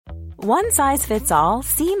One size fits all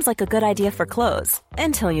seems like a good idea for clothes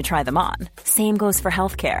until you try them on. Same goes for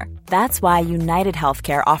healthcare. That's why United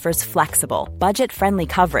Healthcare offers flexible, budget-friendly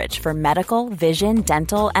coverage for medical, vision,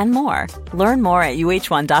 dental, and more. Learn more at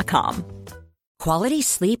uh1.com. Quality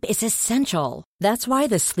sleep is essential. That's why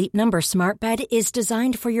the Sleep Number Smart Bed is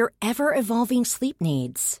designed for your ever-evolving sleep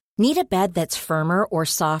needs. Need a bed that's firmer or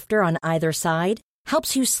softer on either side?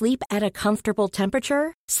 Helps you sleep at a comfortable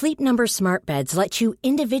temperature? Sleep Number Smart Beds let you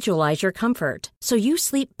individualize your comfort, so you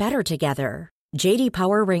sleep better together. J.D.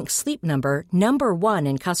 Power ranks Sleep Number number 1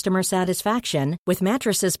 in customer satisfaction with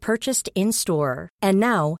mattresses purchased in-store. And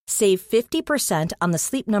now, save 50% on the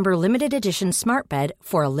Sleep Number Limited Edition Smart Bed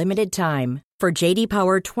for a limited time. For J.D.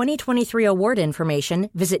 Power 2023 award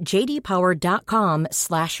information, visit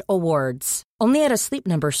jdpower.com/awards. Only at a Sleep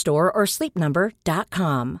Number store or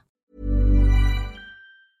sleepnumber.com.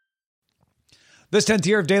 This 10th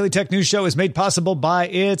year of Daily Tech News Show is made possible by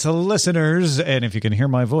its listeners. And if you can hear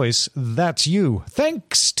my voice, that's you.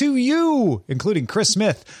 Thanks to you, including Chris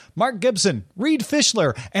Smith, Mark Gibson, Reed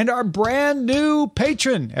Fischler, and our brand new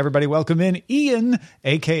patron. Everybody welcome in Ian,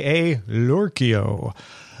 a.k.a. Lorkio.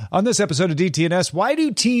 On this episode of DTNS, why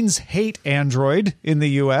do teens hate Android in the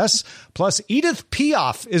U.S.? Plus, Edith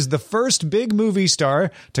Piaf is the first big movie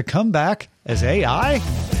star to come back as AI?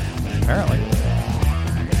 Apparently.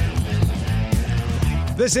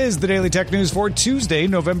 This is the Daily Tech News for Tuesday,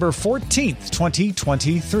 November 14th,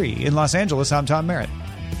 2023. In Los Angeles, I'm Tom Merritt.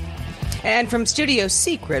 And from Studio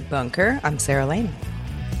Secret Bunker, I'm Sarah Lane.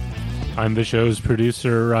 I'm the show's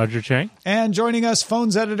producer, Roger Chang. And joining us,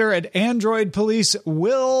 phones editor at Android Police,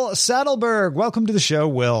 Will Saddleberg. Welcome to the show,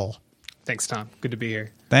 Will. Thanks, Tom. Good to be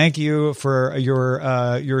here. Thank you for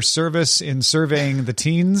your service in surveying the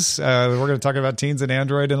teens. We're going to talk about teens and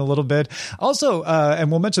Android in a little bit. Also, and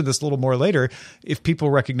we'll mention this a little more later, if people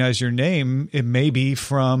recognize your name, it may be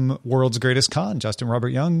from World's Greatest Con, Justin Robert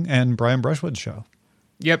Young and Brian Brushwood's show.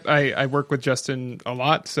 Yep, I work with Justin a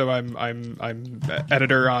lot, so I'm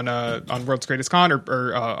editor on World's Greatest Con,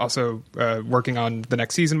 or also working on the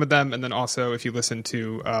next season with them, and then also if you listen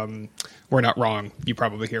to We're Not Wrong, you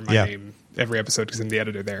probably hear my name every episode because I'm the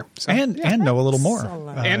editor there. So. And know a little more.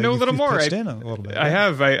 And know a little more. Pitched in a little bit. I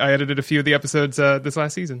have. I edited a few of the episodes this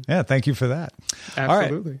last season. Yeah, thank you for that.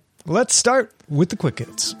 Absolutely. All right, let's start with the quick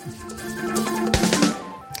hits.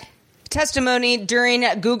 Testimony during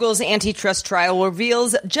Google's antitrust trial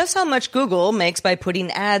reveals just how much Google makes by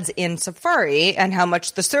putting ads in Safari and how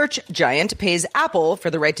much the search giant pays Apple for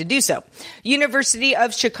the right to do so. University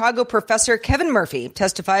of Chicago professor Kevin Murphy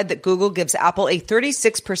testified that Google gives Apple a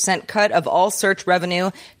 36% cut of all search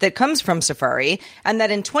revenue that comes from Safari, and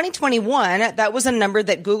that in 2021, that was a number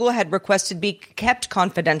that Google had requested be kept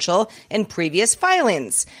confidential in previous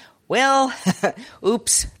filings. Well,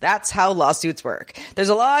 oops, that's how lawsuits work. There's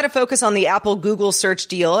a lot of focus on the Apple-Google search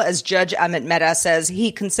deal, as Judge Amit Mehta says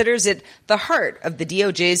he considers it the heart of the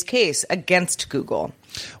DOJ's case against Google.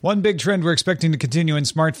 One big trend we're expecting to continue in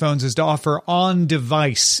smartphones is to offer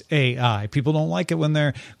on-device AI. People don't like it when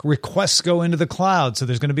their requests go into the cloud, so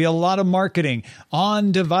there's going to be a lot of marketing,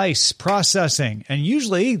 on-device processing. And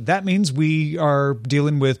usually that means we are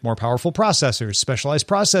dealing with more powerful processors, specialized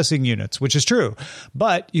processing units, which is true.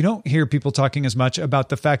 But you don't hear people talking as much about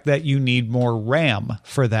the fact that you need more RAM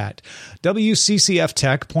for that. WCCF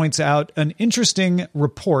Tech points out an interesting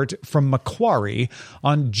report from Macquarie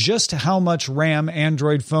on just how much RAM Android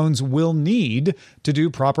phones will need to do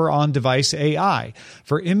proper on-device AI.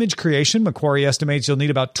 For image creation, Macquarie estimates you'll need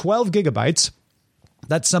about 12 gigabytes.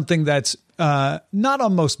 That's something that's not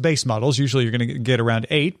on most base models. Usually you're going to get around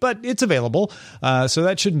 8, but it's available. So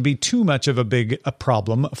that shouldn't be too much of a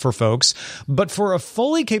problem for folks. But for a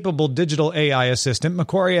fully capable digital AI assistant,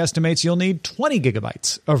 Macquarie estimates you'll need 20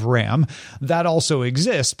 gigabytes of RAM. That also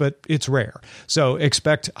exists, but it's rare. So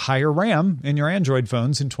expect higher RAM in your Android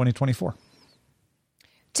phones in 2024.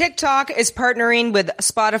 TikTok is partnering with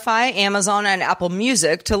Spotify, Amazon, and Apple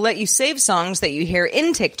Music to let you save songs that you hear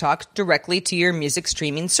in TikTok directly to your music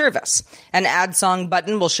streaming service. An add song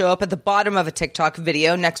button will show up at the bottom of a TikTok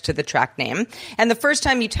video next to the track name. And the first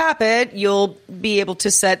time you tap it, you'll be able to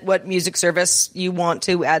set what music service you want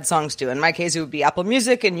to add songs to. In my case, it would be Apple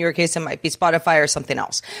Music. In your case, it might be Spotify or something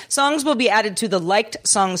else. Songs will be added to the liked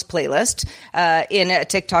songs playlist in a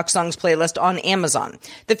TikTok songs playlist on Amazon.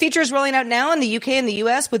 The feature is rolling out now in the UK and the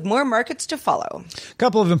US, with more markets to follow. A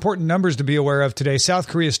couple of important numbers to be aware of today. South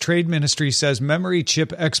Korea's trade ministry says memory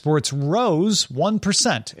chip exports rose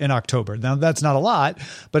 1% in October. Now, that's not a lot,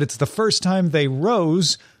 but it's the first time they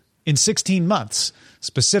rose in 16 months.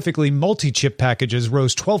 Specifically, multi-chip packages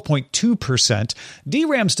rose 12.2%.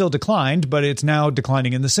 DRAM still declined, but it's now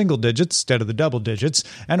declining in the single digits instead of the double digits.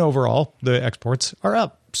 And overall, the exports are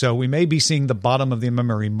up. So we may be seeing the bottom of the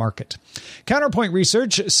memory market. Counterpoint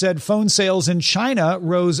Research said phone sales in China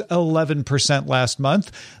rose 11% last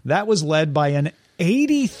month. That was led by an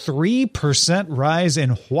 83% rise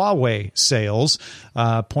in Huawei sales,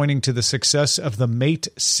 pointing to the success of the Mate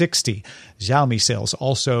 60. Xiaomi sales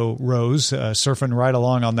also rose, surfing right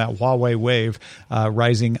along on that Huawei wave,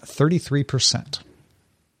 rising 33%.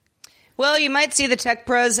 Well, you might see the tech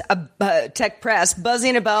press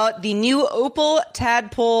buzzing about the new Opal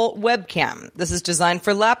Tadpole webcam. This is designed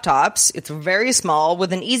for laptops. It's very small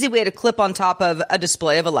with an easy way to clip on top of a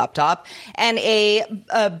display of a laptop and a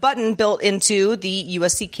button built into the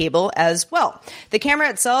USB-C cable as well. The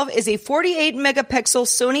camera itself is a 48 megapixel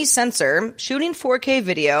Sony sensor shooting 4K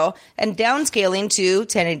video and downscaling to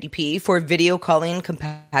 1080p for video calling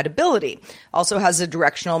compatibility. Also has a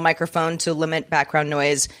directional microphone to limit background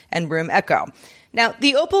noise and room echo. Now,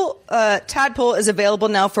 the Opal Tadpole is available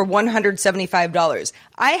now for $175.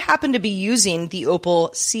 I happen to be using the Opal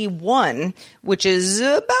C1, which is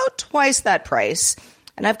about twice that price.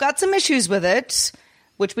 And I've got some issues with it,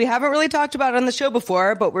 which we haven't really talked about on the show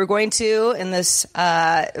before, but we're going to in this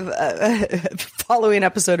following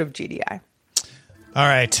episode of GDI. All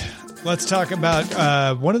right. Let's talk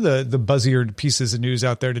about one of the buzzier pieces of news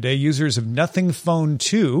out there today. Users of Nothing Phone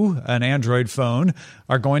 2, an Android phone,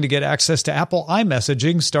 are going to get access to Apple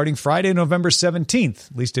iMessaging starting Friday, November 17th,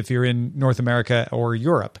 at least if you're in North America or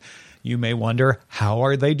Europe. You may wonder, how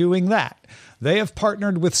are they doing that? They have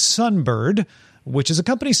partnered with Sunbird, which is a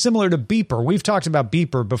company similar to Beeper. We've talked about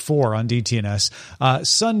Beeper before on DTNS.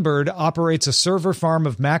 Sunbird operates a server farm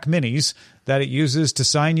of Mac Minis that it uses to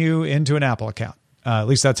sign you into an Apple account. At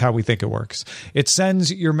least that's how we think it works. It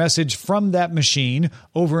sends your message from that machine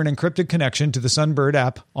over an encrypted connection to the Sunbird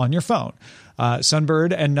app on your phone.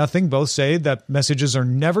 Sunbird and Nothing both say that messages are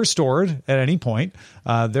never stored at any point.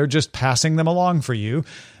 They're just passing them along for you.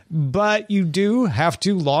 But you do have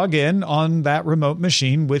to log in on that remote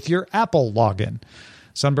machine with your Apple login.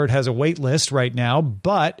 Sunbird has a wait list right now,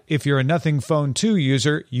 but if you're a Nothing Phone 2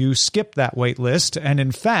 user, you skip that wait list. And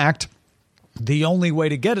in fact, the only way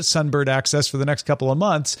to get a Sunbird access for the next couple of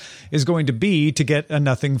months is going to be to get a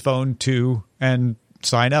Nothing Phone 2 and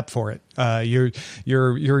sign up for it.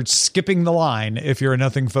 You're skipping the line if you're a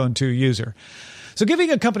Nothing Phone 2 user. So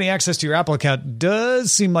giving a company access to your Apple account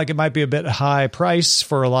does seem like it might be a bit high price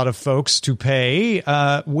for a lot of folks to pay.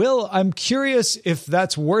 Will, I'm curious if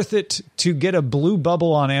that's worth it to get a blue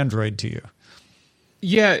bubble on Android to you.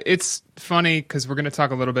 Yeah, it's funny because we're going to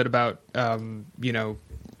talk a little bit about,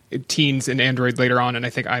 teens and Android later on, and I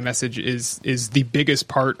think iMessage is the biggest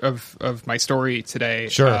part of my story today.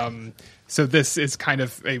 Sure. So this is kind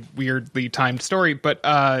of a weirdly timed story, but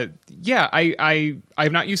I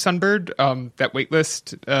have not used Sunbird. That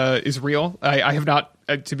waitlist is real. I have not,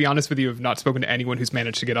 to be honest with you, have not spoken to anyone who's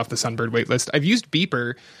managed to get off the Sunbird waitlist. I've used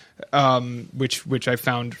Beeper, which I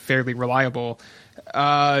found fairly reliable.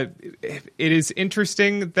 It is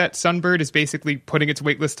interesting that Sunbird is basically putting its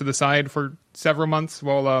waitlist to the side for several months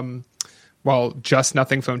while just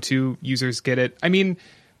Nothing Phone 2 users get it. I mean,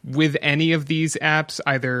 with any of these apps,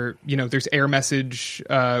 either, there's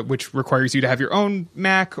AirMessage, which requires you to have your own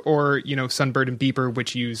Mac, or, Sunbird and Beeper,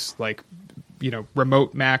 which use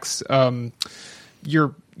remote Macs.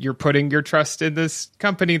 You're putting your trust in this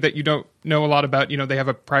company that you don't know a lot about. They have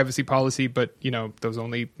a privacy policy, but, those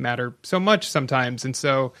only matter so much sometimes. And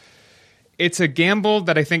so it's a gamble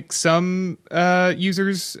that I think some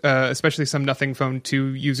users, especially some Nothing Phone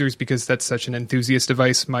 2 users, because that's such an enthusiast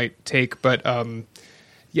device, might take. But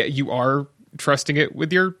you are trusting it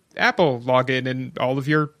with your Apple login and all of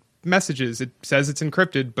your messages. It says it's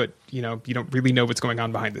encrypted, but, you don't really know what's going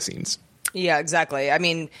on behind the scenes. Yeah, exactly. I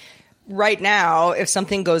mean, right now, if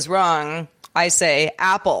something goes wrong, I say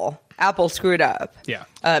Apple screwed up. Yeah.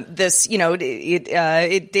 This,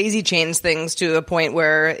 it daisy chains things to a point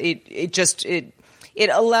where it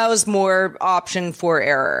allows more option for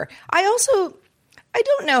error. I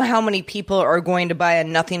don't know how many people are going to buy a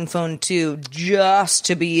Nothing Phone 2 just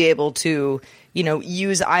to be able to,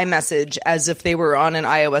 use iMessage as if they were on an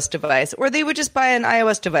iOS device, or they would just buy an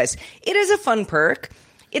iOS device. It is a fun perk.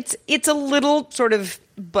 It's a little sort of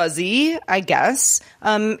buzzy, I guess.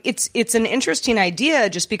 It's an interesting idea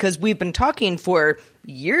just because we've been talking for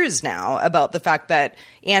years now about the fact that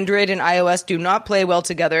Android and iOS do not play well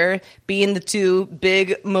together, being the two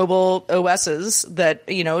big mobile OSs that,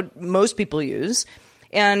 most people use.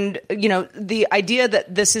 And, the idea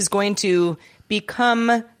that this is going to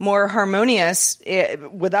become more harmonious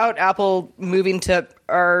without Apple moving to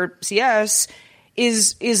RCS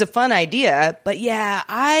is a fun idea. But yeah,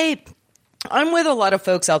 I'm with a lot of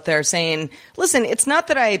folks out there saying, listen, it's not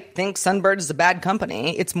that I think Sunbird is a bad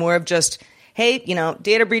company. It's more of just, hey,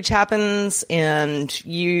 data breach happens and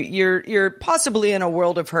you're possibly in a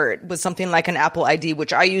world of hurt with something like an Apple ID,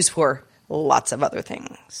 which I use for lots of other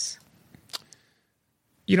things.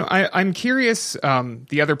 I'm curious.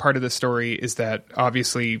 The other part of the story is that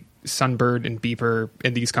obviously Sunbird and Beeper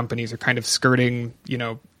and these companies are kind of skirting,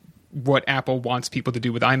 what Apple wants people to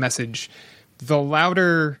do with iMessage. The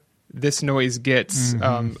louder this noise gets,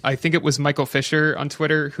 I think it was Michael Fisher on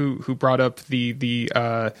Twitter who brought up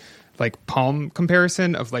the like Palm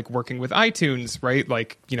comparison of like working with iTunes, right?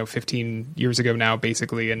 15 years ago now,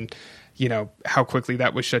 basically, and how quickly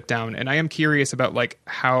that was shut down. And I am curious about like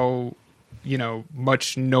how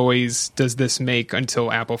much noise does this make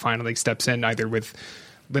until Apple finally steps in, either with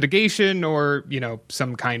litigation or,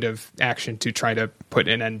 some kind of action to try to put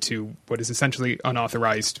an end to what is essentially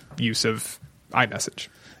unauthorized use of iMessage.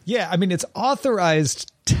 Yeah, I mean, it's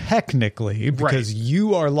authorized technically because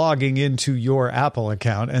you are logging into your Apple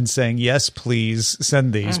account and saying, yes, please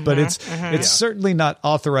send these. But it's certainly not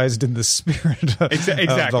authorized in the spirit of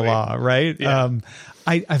the law, right? Yeah.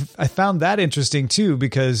 I found that interesting, too,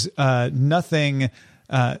 because nothing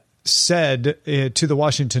said to the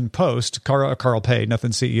Washington Post, Carl Pei,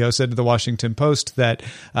 Nothing CEO, said to the Washington Post that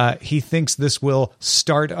he thinks this will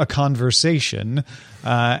start a conversation.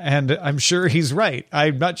 And I'm sure he's right.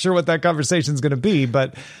 I'm not sure what that conversation is going to be,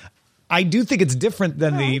 but I do think it's different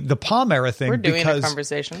than the Palm era thing. We're doing a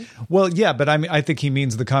conversation. Well, yeah, but I think he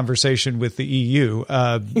means the conversation with the EU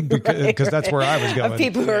because that's where I was going. Of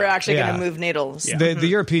people who are actually going to move needles. Yeah. The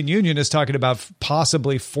European Union is talking about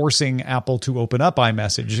possibly forcing Apple to open up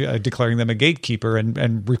iMessage, declaring them a gatekeeper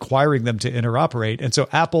and requiring them to interoperate. And so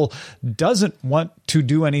Apple doesn't want to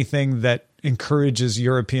do anything that encourages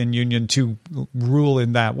European Union to rule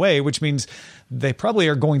in that way, which means they probably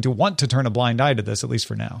are going to want to turn a blind eye to this, at least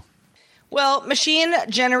for now. Well,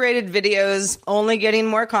 machine-generated videos only getting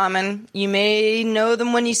more common. You may know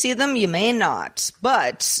them when you see them, you may not.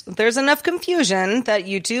 But there's enough confusion that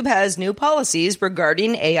YouTube has new policies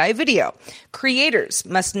regarding AI video. Creators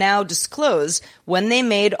must now disclose when they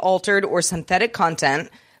made altered or synthetic content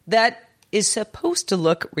that is supposed to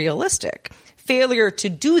look realistic. Failure to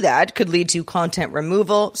do that could lead to content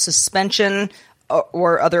removal, suspension,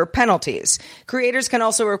 or other penalties. Creators can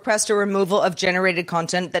also request a removal of generated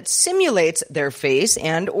content that simulates their face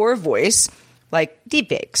and or voice, like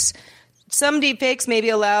deepfakes. Some deepfakes may be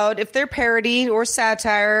allowed if they're parody or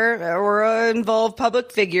satire or involve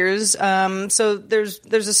public figures. So there's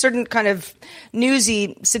a certain kind of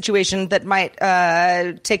newsy situation that might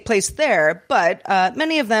take place there, but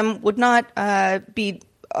many of them would not be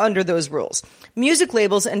under those rules. Music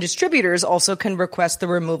labels and distributors also can request the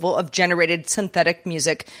removal of generated synthetic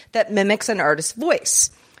music that mimics an artist's voice.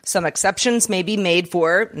 Some exceptions may be made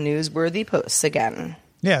for newsworthy posts again.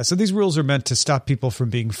 Yeah, so these rules are meant to stop people from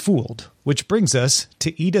being fooled, which brings us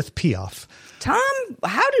to Edith Piaf. Tom,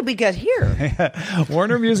 how did we get here?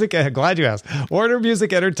 Warner Music, glad you asked. Warner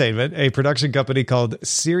Music Entertainment, a production company called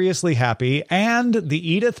Seriously Happy, and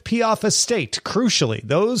the Edith Piaf estate, crucially,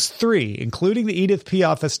 those three, including the Edith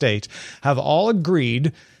Piaf estate, have all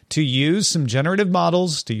agreed to use some generative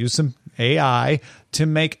models, to use some AI, to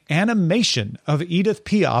make animation of Edith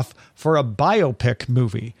Piaf for a biopic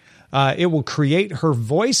movie. It will create her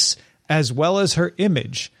voice as well as her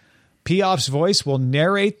image. Piaf's voice will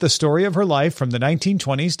narrate the story of her life from the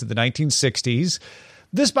 1920s to the 1960s.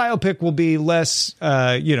 This biopic will be less,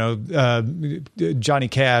 Johnny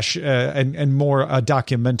Cash and more a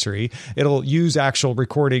documentary. It'll use actual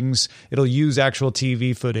recordings. It'll use actual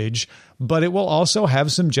TV footage, but it will also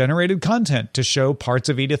have some generated content to show parts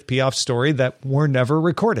of Edith Piaf's story that were never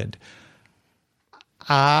recorded.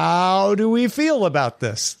 How do we feel about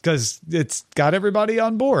this? Because it's got everybody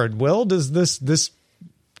on board. Will, does this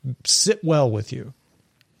sit well with you?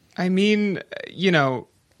 I mean,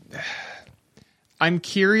 I'm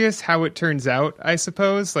curious how it turns out, I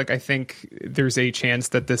suppose. I think there's a chance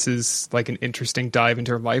that this is an interesting dive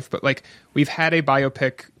into her life. But we've had a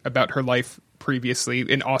biopic about her life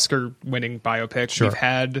previously, an Oscar-winning biopic. Sure. We've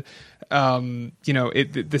had,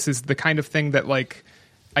 this is the kind of thing that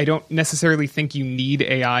I don't necessarily think you need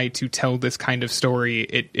AI to tell this kind of story.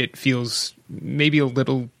 It feels maybe a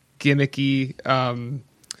little gimmicky.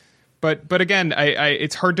 But again,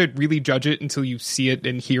 it's hard to really judge it until you see it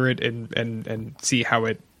and hear it and see how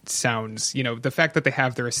it sounds. The fact that they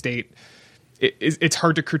have their estate it's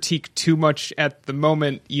hard to critique too much at the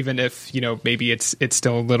moment, even if, you know, maybe it's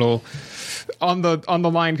still a little on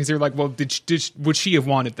the line, because you're like, well, would she have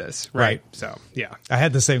wanted this, right? So yeah, I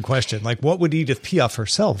had the same question. Like, what would Edith Piaf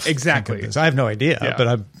herself exactly think of this? I have no idea,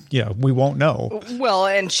 but we won't know. Well,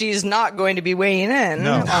 and she's not going to be weighing in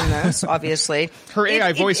on this, obviously. Her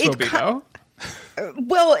AI voice will be though.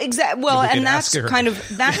 Well, exactly. Well, and that's kind of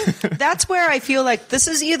that's where I feel like this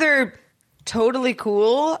is either totally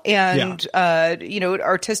cool and it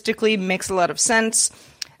artistically makes a lot of sense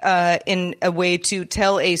in a way to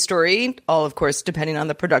tell a story, all of course depending on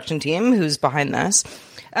the production team who's behind this,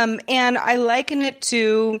 and I liken it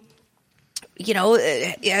to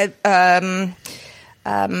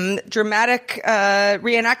dramatic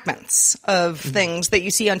reenactments of things that you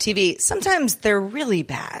see on TV. Sometimes they're really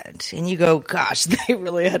bad and you go, gosh, they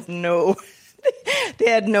really had no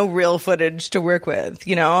real footage to work with.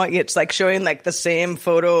 You know, it's like showing like the same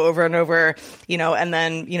photo over and over, and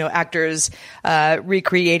then, actors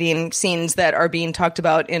recreating scenes that are being talked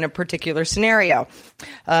about in a particular scenario.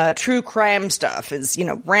 True crime stuff is,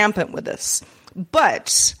 rampant with this.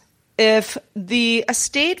 But if the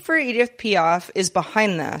estate for Edith Piaf is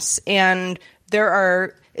behind this, and there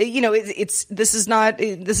are, this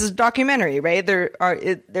is documentary, right?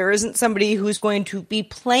 There isn't somebody who's going to be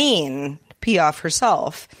playing Piaf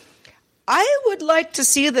herself. I would like to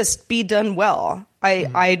see this be done well.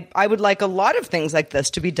 I would like a lot of things like this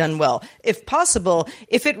to be done well, if possible,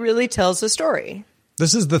 if it really tells a story.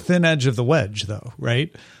 This is the thin edge of the wedge, though,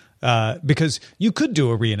 right? Because you could do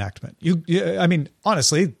a reenactment. I mean,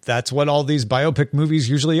 honestly, that's what all these biopic movies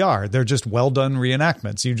usually are. They're just well done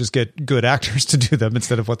reenactments. You just get good actors to do them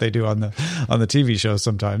instead of what they do on the TV show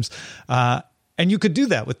sometimes. And you could do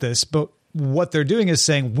that with this, but what they're doing is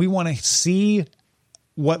saying, we want to see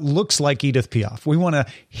what looks like Edith Piaf. We want to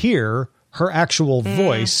hear her actual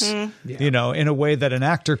voice, in a way that an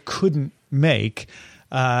actor couldn't make.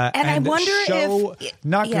 And I wonder if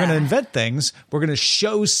not going to invent things. We're going to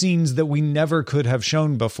show scenes that we never could have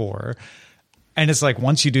shown before. And it's like,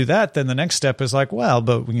 once you do that, then the next step is like, well,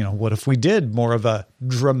 but what if we did more of a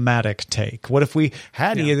dramatic take? What if we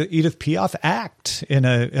had Edith Piaf act in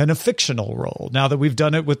a fictional role now that we've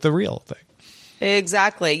done it with the real thing?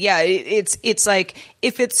 Exactly. Yeah. It's like,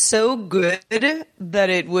 if it's so good that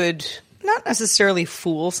it would not necessarily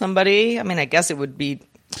fool somebody. I mean, I guess it would be.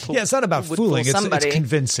 Yeah, it's not about fooling. It's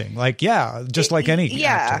convincing. Like, just like any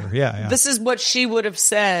actor. Yeah. This is what she would have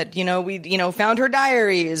said. We found her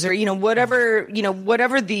diaries, or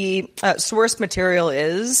whatever the source material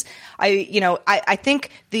is. I think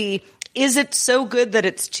is it so good that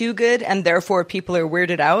it's too good and therefore people are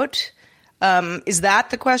weirded out? Is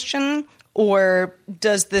that the question? Or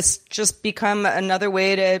does this just become another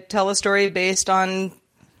way to tell a story based on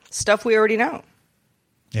stuff we already know?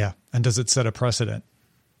 Yeah. And does it set a precedent?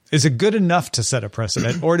 Is it good enough to set a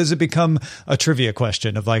precedent, or does it become a trivia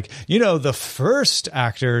question of like, the first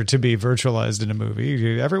actor to be virtualized in a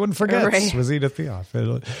movie, everyone forgets, was Edith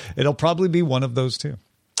Piaf. It'll probably be one of those two.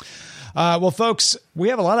 Well, folks, we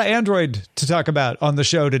have a lot of Android to talk about on the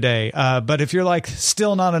show today. But if you're like,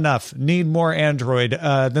 still not enough, need more Android,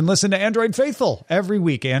 then listen to Android Faithful. Every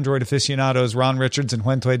week, Android aficionados Ron Richards and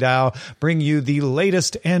Huentui Dao bring you the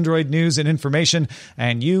latest Android news and information,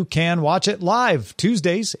 and you can watch it live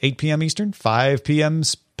Tuesdays, 8 p.m. Eastern, 5 p.m.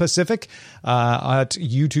 Pacific, at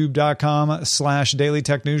youtube.com/Daily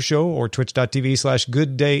Tech News Show or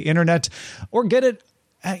twitch.tv/GoodDayInternet, or get it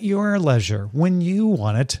at your leisure when you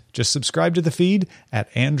want it. Just subscribe to the feed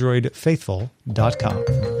at androidfaithful.com.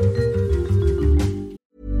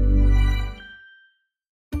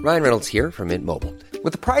 Ryan Reynolds here from Mint Mobile.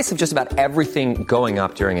 With the price of just about everything going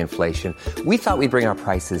up during inflation, we thought we'd bring our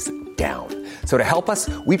prices down. So to help us,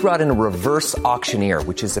 we brought in a reverse auctioneer,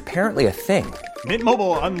 which is apparently a thing. Mint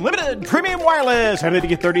Mobile Unlimited Premium Wireless. How to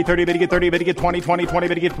get 30, 30, bit to get 30, bit to get 20, 20, 20,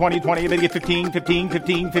 bit to get 20, 20, bit to get 15, 15,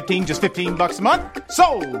 15, 15, just $15 a month?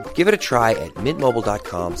 Sold! Give it a try at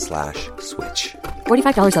mintmobile.com/switch.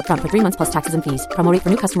 $45 up front for 3 months plus taxes and fees. Promo rate for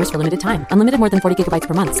new customers for limited time. Unlimited more than 40 gigabytes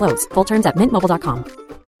per month. Slows full terms at mintmobile.com.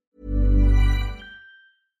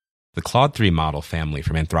 The Claude 3 model family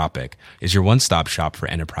from Anthropic is your one-stop shop for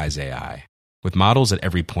enterprise AI. With models at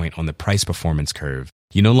every point on the price-performance curve,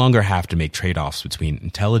 you no longer have to make trade-offs between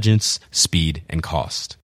intelligence, speed, and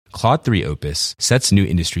cost. Claude 3 Opus sets new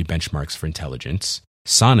industry benchmarks for intelligence.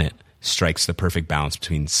 Sonnet strikes the perfect balance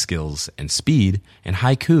between skills and speed. And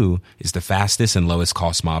Haiku is the fastest and lowest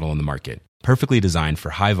cost model in the market, perfectly designed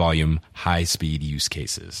for high-volume, high-speed use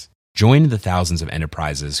cases. Join the thousands of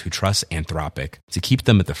enterprises who trust Anthropic to keep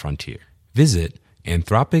them at the frontier. Visit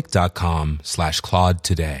anthropic.com/Claude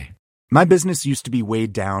today. My business used to be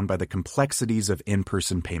weighed down by the complexities of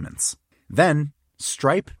in-person payments. Then,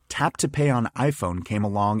 Stripe Tap to Pay on iPhone came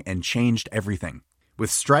along and changed everything.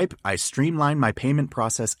 With Stripe, I streamlined my payment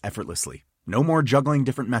process effortlessly. No more juggling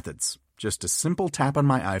different methods. Just a simple tap on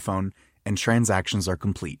my iPhone and transactions are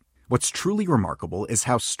complete. What's truly remarkable is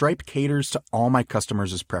how Stripe caters to all my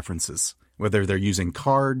customers' preferences. Whether they're using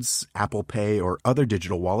cards, Apple Pay, or other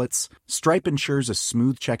digital wallets, Stripe ensures a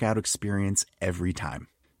smooth checkout experience every time.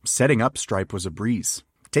 Setting up Stripe was a breeze,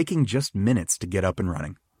 taking just minutes to get up and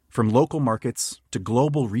running. From local markets to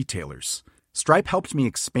global retailers, Stripe helped me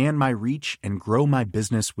expand my reach and grow my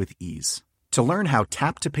business with ease. To learn how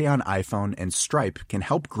Tap to Pay on iPhone and Stripe can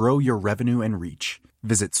help grow your revenue and reach,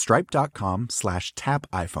 visit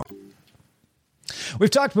stripe.com/tapiphone. We've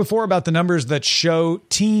talked before about the numbers that show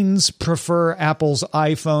teens prefer Apple's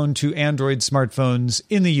iPhone to Android smartphones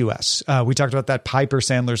in the U.S. We talked about that Piper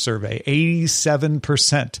Sandler survey.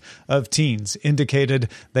 87% of teens indicated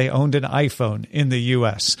they owned an iPhone in the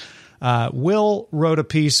U.S. Will wrote a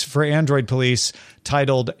piece for Android Police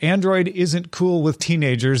titled "Android Isn't Cool with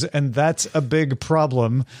Teenagers, and That's a Big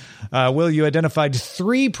Problem." Will, you identified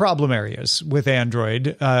 3 problem areas with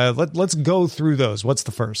Android. Let's go through those. What's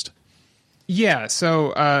the first? Yeah,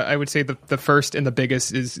 so I would say the first and the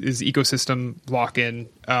biggest is ecosystem lock-in,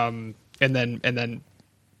 and then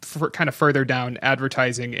kind of further down,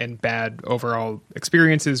 advertising and bad overall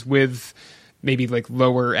experiences with maybe like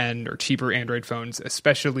lower end or cheaper Android phones,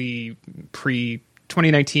 especially pre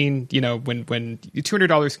 2019. You know, when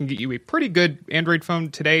 $200 can get you a pretty good Android phone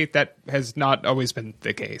today, that has not always been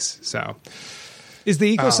the case. So. Is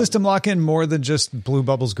the ecosystem lock-in more than just blue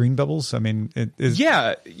bubbles, green bubbles? I mean, it is.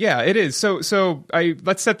 Yeah, it is. So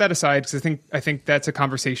let's set that aside because I think that's a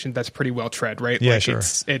conversation that's pretty well tread, right? Yeah, like sure.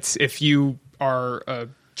 It's if you are a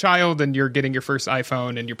child and you're getting your first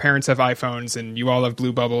iPhone and your parents have iPhones and you all have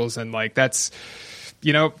blue bubbles and like that's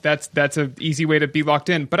a easy way to be locked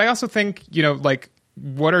in. But I also think like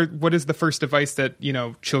what is the first device that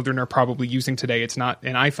children are probably using today? It's not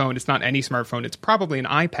an iPhone. It's not any smartphone. It's probably an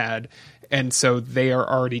iPad. And so they are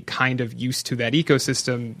already kind of used to that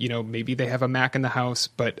ecosystem. Maybe they have a Mac in the house,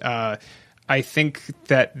 but I think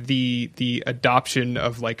that the adoption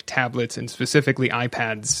of like tablets and specifically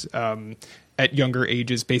iPads at younger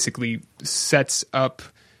ages basically sets up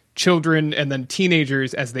children and then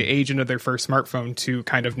teenagers as they age into their first smartphone to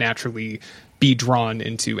kind of naturally be drawn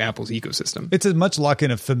into Apple's ecosystem. It's as much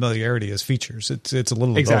lock-in of familiarity as features. It's a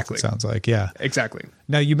little of both, it sounds like. Yeah, exactly.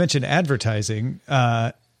 Now you mentioned advertising.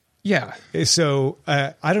 Yeah. So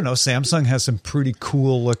I don't know. Samsung has some pretty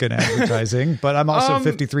cool looking advertising, but I'm also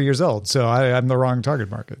 53 years old, so I'm the wrong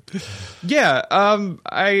target market. Yeah.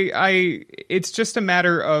 It's just a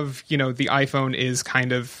matter of, the iPhone is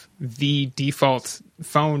kind of the default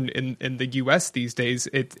phone in the US these days.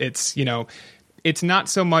 It's not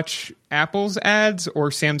so much Apple's ads or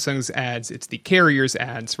Samsung's ads. It's the carrier's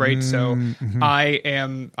ads, right? Mm-hmm. So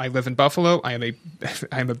I live in Buffalo.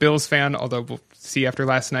 I'm a Bills fan, although we'll see after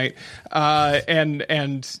last night.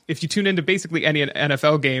 And if you tune into basically any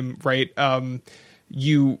NFL game, right,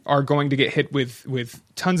 you are going to get hit with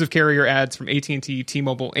tons of carrier ads from AT&T,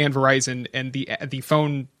 T-Mobile, and Verizon. And the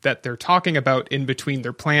phone that they're talking about in between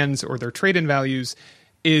their plans or their trade-in values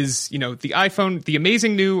is, the iPhone, the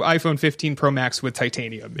amazing new iPhone 15 Pro Max with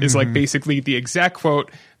titanium is like basically the exact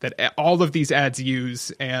quote that all of these ads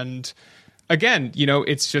use. And again,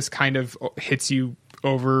 it's just kind of hits you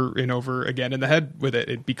over and over again in the head with it.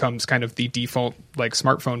 It becomes kind of the default like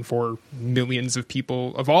smartphone for millions of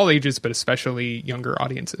people of all ages, but especially younger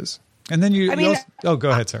audiences. And then go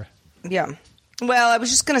ahead, Sarah. Yeah. Well, I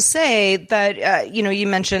was just going to say that, you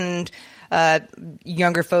mentioned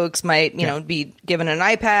younger folks might, be given an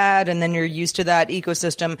iPad and then you're used to that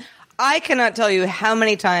ecosystem. I cannot tell you how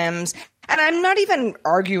many times, and I'm not even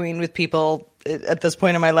arguing with people at this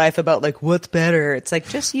point in my life about like, what's better? It's like,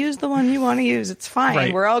 just use the one you want to use. It's fine.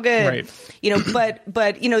 Right. We're all good. Right.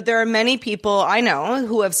 But, there are many people I know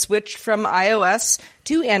who have switched from iOS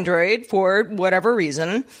to Android for whatever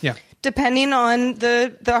reason. Yeah. Depending on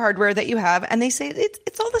the hardware that you have, and they say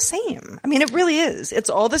it's all the same. I mean, it really is. It's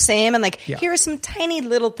all the same, and here are some tiny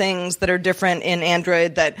little things that are different in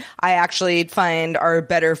Android that I actually find are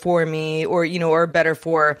better for me, or or better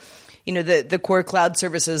for the core cloud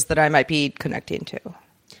services that I might be connecting to.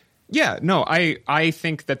 Yeah, no, I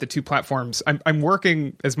think that the two platforms. I'm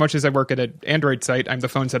working as much as I work at an Android site. I'm the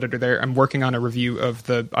phones editor there. I'm working on a review of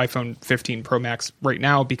the iPhone 15 Pro Max right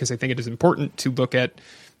now because I think it is important to look at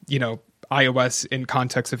iOS in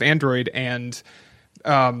context of Android. And,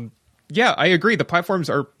 Yeah, I agree. The platforms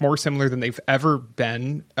are more similar than they've ever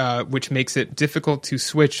been, which makes it difficult to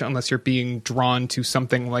switch unless you're being drawn to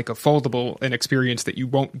something like a foldable, an experience that you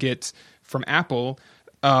won't get from Apple.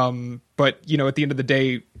 But, you know, at the end of the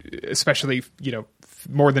day, especially, you know,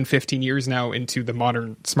 more than 15 years now into the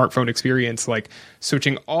modern smartphone experience, like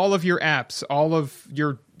switching all of your apps, all of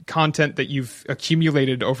your content that you've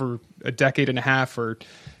accumulated over a decade and a half, or,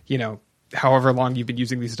 you know, however long you've been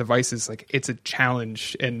using these devices, like it's a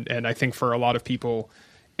challenge. And I think for a lot of people,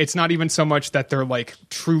 it's not even so much that they're like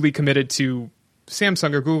truly committed to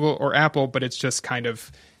Samsung or Google or Apple, but it's just kind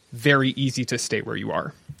of very easy to stay where you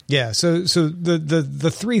are. Yeah. So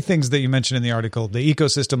the three things that you mentioned in the article, the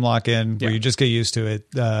ecosystem lock-in, where you just get used to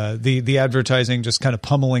it, the advertising just kind of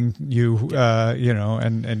pummeling you, you know,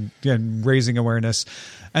 and raising awareness,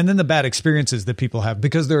 and then the bad experiences that people have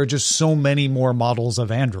because there are just so many more models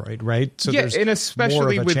of Android, right? So there's and especially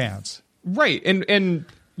more of a with chance. Right. And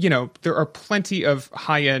you know, there are plenty of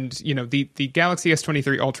high-end, you know, the Galaxy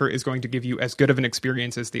S23 Ultra is going to give you as good of an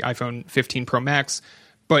experience as the iPhone 15 Pro Max.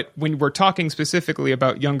 But when we're talking specifically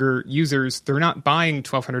about younger users, they're not buying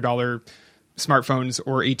 $1,200 smartphones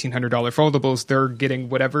or $1,800 foldables. They're getting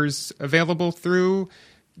whatever's available through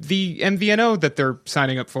the MVNO that they're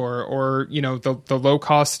signing up for, or, you know, the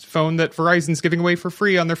low-cost phone that Verizon's giving away for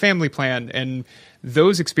free on their family plan. And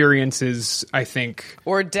those experiences, I think...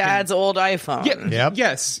 Or dad's old iPhone. Yeah,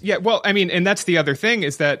 yes. Yeah, well, I mean, and that's the other thing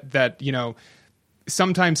is that you know,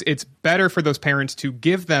 sometimes it's better for those parents to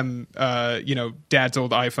give them, you know, dad's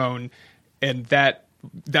old iPhone, and that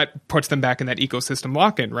puts them back in that ecosystem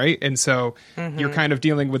lock-in, right? And so you're kind of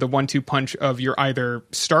dealing with a 1-2 punch of you're either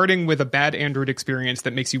starting with a bad Android experience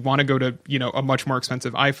that makes you want to go to, you know, a much more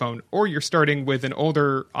expensive iPhone, or you're starting with an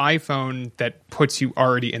older iPhone that puts you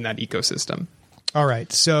already in that ecosystem. All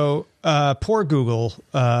right. So poor Google,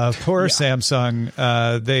 poor Samsung,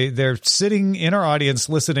 they're sitting in our audience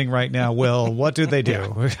listening right now. Will, what do they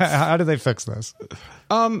do? How do they fix this?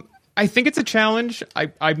 I think it's a challenge.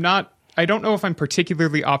 I don't know if I'm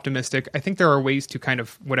particularly optimistic. I think there are ways to kind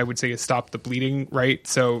of what I would say is stop the bleeding, right?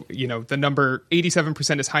 So, you know, the number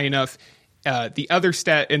 87% is high enough. The other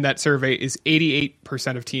stat in that survey is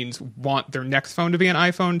 88% of teens want their next phone to be an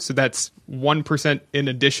iPhone. So that's 1% in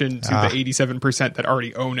addition to the 87% that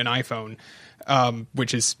already own an iPhone,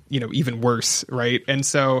 which is, you know, even worse, right? And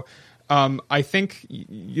so I think,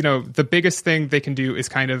 you know, the biggest thing they can do is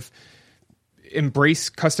kind of embrace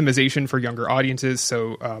customization for younger audiences.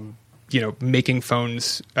 So, you know, making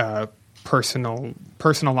phones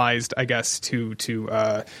personalized, I guess, to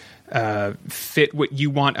fit what you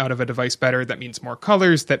want out of a device better. That means more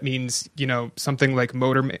colors. That means, you know, something like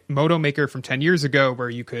Moto Maker from 10 years ago, where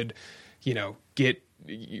you could, you know,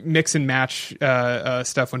 mix and match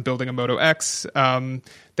stuff when building a Moto X.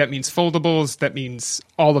 That means foldables. That means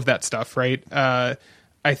all of that stuff, right?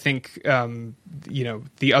 I think, you know,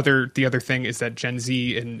 the other thing is that Gen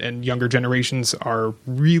Z and younger generations are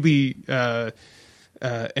really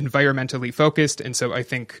environmentally focused. And so I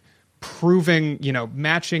think proving, you know,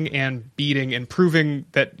 matching and beating and proving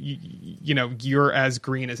that, you know, you're as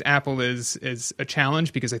green as Apple is a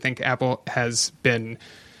challenge, because I think Apple has been,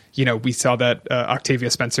 you know, we saw that Octavia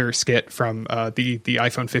Spencer skit from the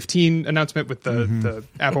iPhone 15 announcement with the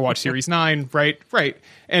Apple Watch Series 9, right?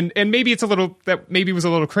 And maybe it's a little, that maybe was a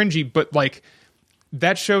little cringy, but like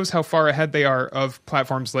that shows how far ahead they are of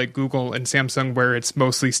platforms like Google and Samsung, where it's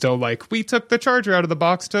mostly still like, we took the charger out of the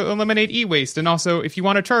box to eliminate e-waste, and also if you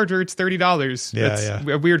want a charger, it's $30. Yeah, That's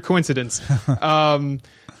a weird coincidence.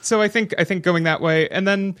 So I think going that way, and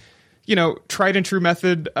then, you know, tried and true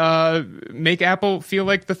method, make Apple feel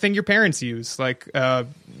like the thing your parents use, like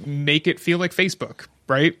make it feel like Facebook,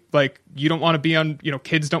 right? Like you don't want to be on, you know,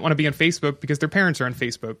 kids don't want to be on Facebook because their parents are on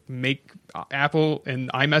Facebook. Make Apple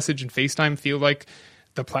and iMessage and FaceTime feel like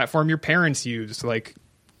the platform your parents use. Like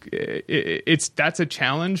that's a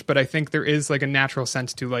challenge, but I think there is like a natural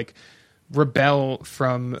sense to like rebel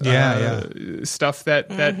from stuff that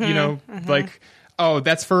you know, like, oh,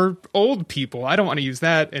 that's for old people. I don't want to use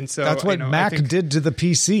that. And so that's what Mac did to the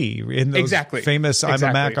PC in those famous I'm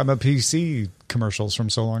a Mac, I'm a PC commercials from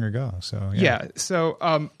so long ago. So yeah. So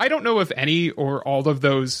I don't know if any or all of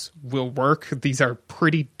those will work. These are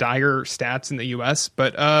pretty dire stats in the US,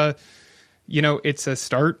 but you know, it's a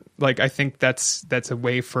start. Like I think that's a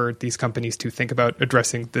way for these companies to think about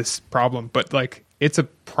addressing this problem. But like it's a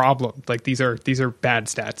problem. Like these are bad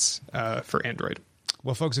stats for Android.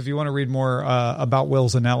 Well, folks, if you want to read more about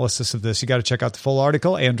Will's analysis of this, you got to check out the full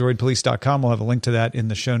article, androidpolice.com. We'll have a link to that in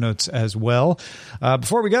the show notes as well.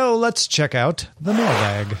 Before we go, let's check out the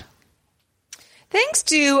mailbag. Thanks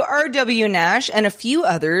to R.W. Nash and a few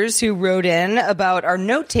others who wrote in about our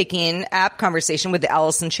note-taking app conversation with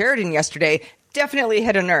Allison Sheridan yesterday. Definitely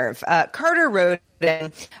hit a nerve. Carter wrote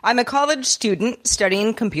in, I'm a college student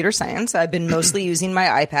studying computer science. I've been mostly using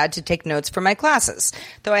my iPad to take notes for my classes.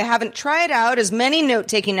 Though I haven't tried out as many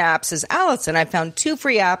note-taking apps as Allison, I found 2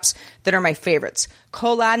 free apps that are my favorites.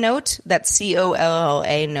 Colla Note, that's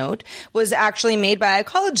C-O-L-L-A Note, was actually made by a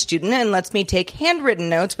college student and lets me take handwritten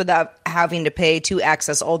notes without having to pay to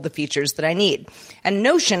access all the features that I need. And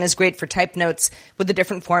Notion is great for typed notes with the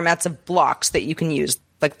different formats of blocks that you can use,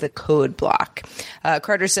 like the code block.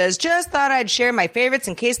 Carter says, just thought I'd share my favorites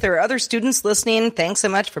in case there are other students listening. Thanks so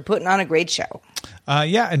much for putting on a great show.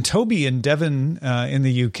 And Toby in Devon in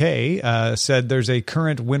the UK said there's a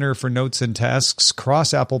current winner for notes and tasks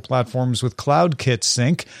cross Apple platforms with CloudKit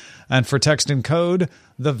Sync. And for text and code,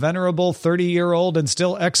 the venerable 30-year-old and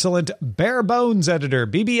still excellent Bare Bones editor,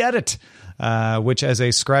 BB Edit, which as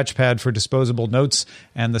a scratch pad for disposable notes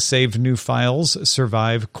and the saved new files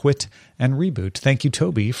survive, quit, and reboot. Thank you,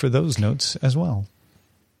 Toby, for those notes as well.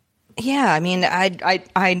 Yeah, I mean,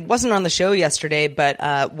 I wasn't on the show yesterday,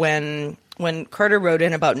 but when Carter wrote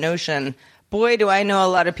in about Notion, boy, do I know a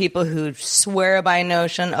lot of people who swear by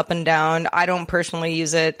Notion up and down. I don't personally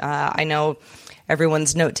use it. I know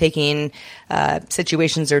everyone's note-taking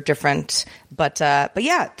situations are different, but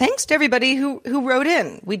yeah, thanks to everybody who wrote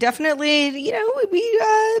in. We definitely,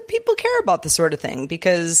 people care about this sort of thing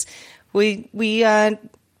because we all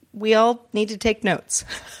need to take notes.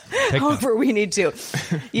 However we need to.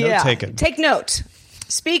 Yeah, take note.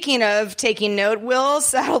 Speaking of taking note, Will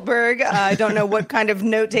Saddleberg, I don't know what kind of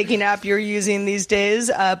note-taking app you're using these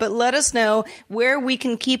days, but let us know where we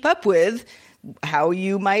can keep up with how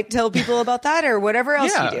you might tell people about that or whatever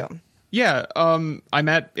else you do. Yeah, I'm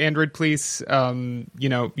at Android Police.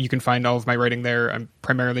 You can find all of my writing there. I'm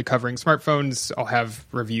primarily covering smartphones. I'll have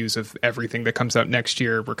reviews of everything that comes out next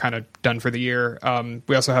year. We're kind of done for the year.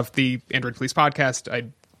 We also have the Android Police podcast. I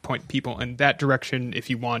point people in that direction if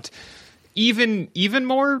you want even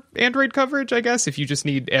more Android coverage, I guess, if you just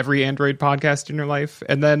need every Android podcast in your life.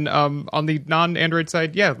 And then on the non-Android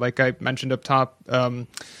side, yeah, like I mentioned up top,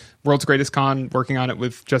 World's Greatest Con, working on it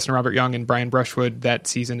with Justin Robert Young and Brian Brushwood. That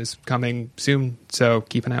season is coming soon, so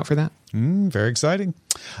keep an eye out for that. Very exciting.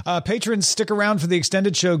 Patrons, stick around for the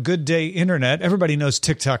extended show Good Day Internet. Everybody knows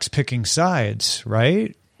TikTok's picking sides,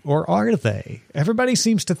 right? Or are they? Everybody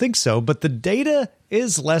seems to think so, but the data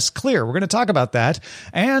is less clear. We're going to talk about that.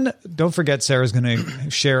 And don't forget, Sarah's going to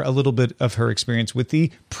share a little bit of her experience with the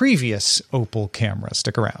previous Opal camera.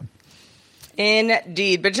 Stick around.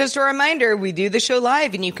 Indeed. But just a reminder, we do the show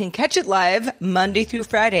live, and you can catch it live Monday through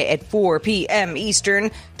Friday at 4 p.m. Eastern,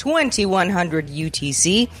 2100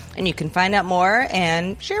 UTC. And you can find out more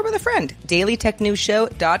and share with a friend.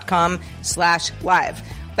 dailytechnewsshow.com/live.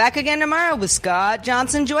 Back again tomorrow with Scott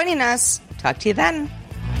Johnson joining us. Talk to you then.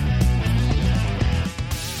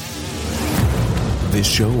 This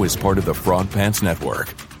show is part of the Frog Pants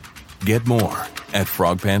Network. Get more at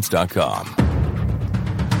frogpants.com.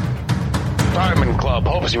 Diamond Club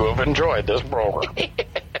hopes you have enjoyed this program.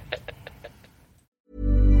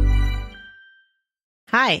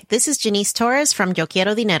 Hi, this is Janice Torres from Yo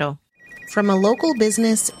Quiero Dinero. From a local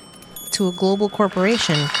business to a global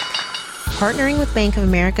corporation, partnering with Bank of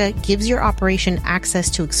America gives your operation access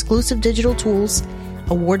to exclusive digital tools,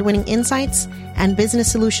 award-winning insights, and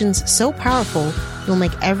business solutions so powerful you'll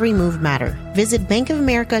make every move matter. Visit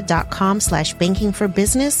bankofamerica.com/banking for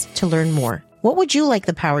business to learn more. What would you like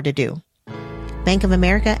the power to do? Bank of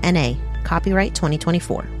America, N.A. Copyright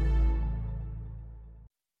 2024.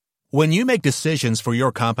 When you make decisions for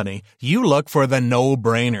your company, you look for the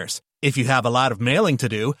no-brainers. If you have a lot of mailing to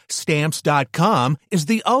do, Stamps.com is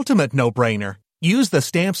the ultimate no-brainer. Use the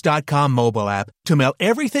Stamps.com mobile app to mail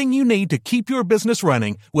everything you need to keep your business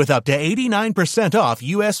running with up to 89% off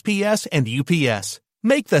USPS and UPS.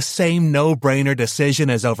 Make the same no-brainer decision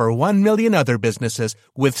as over 1 million other businesses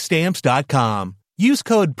with Stamps.com. Use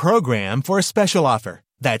code PROGRAM for a special offer.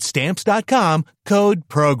 That's Stamps.com, code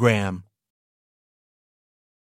PROGRAM.